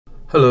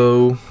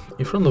Hello,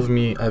 in front of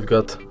me I've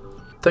got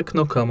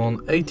Tecno Camon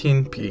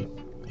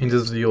 18P. In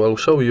this video I'll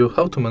show you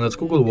how to manage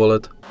Google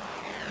Wallet.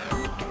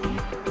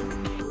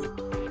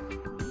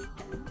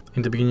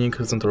 In the beginning,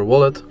 present our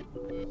wallet.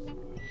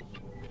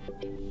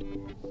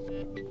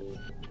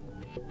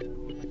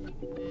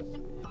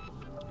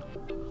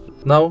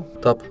 Now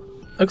tap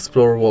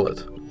Explore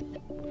Wallet.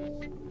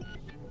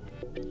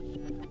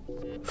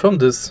 From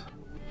this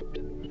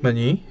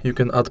menu you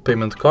can add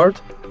payment card,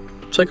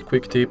 check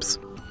quick tips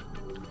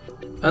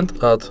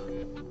and add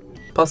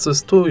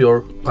passes to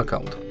your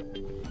account.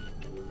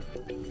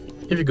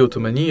 If you go to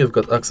menu, you've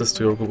got access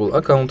to your Google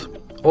account,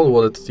 all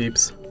wallet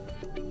tips.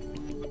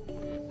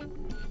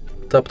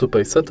 Tap to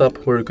Pay Setup,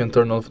 where you can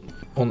turn on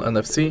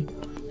NFC,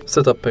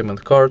 set up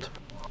payment card,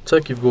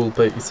 check if Google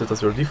Pay is set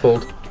as your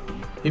default,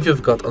 if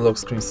you've got a lock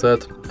screen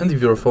set, and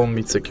if your phone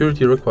meets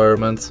security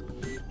requirements.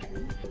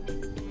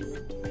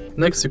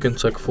 Next, you can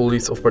check full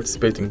list of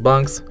participating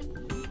banks.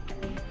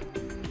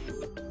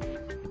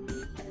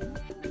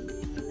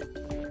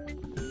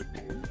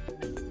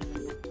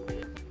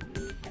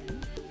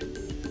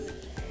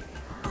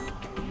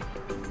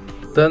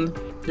 Then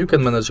you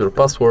can manage your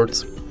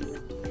passwords,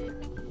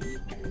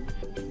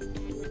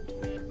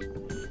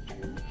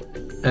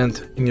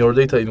 and in your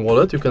data in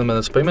wallet you can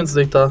manage payments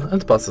data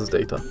and passes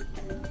data.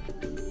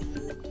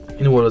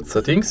 In wallet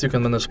settings you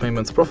can manage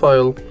payments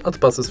profile,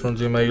 add passes from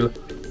Gmail,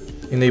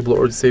 enable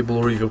or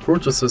disable review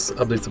purchases,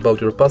 updates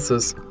about your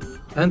passes,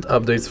 and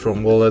updates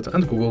from wallet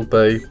and Google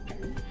Pay.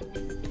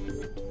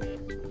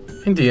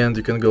 In the end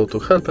you can go to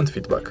help and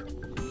feedback.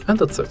 And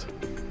that's it.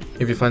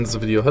 If you find this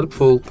video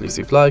helpful, please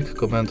leave like,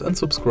 comment and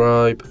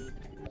subscribe.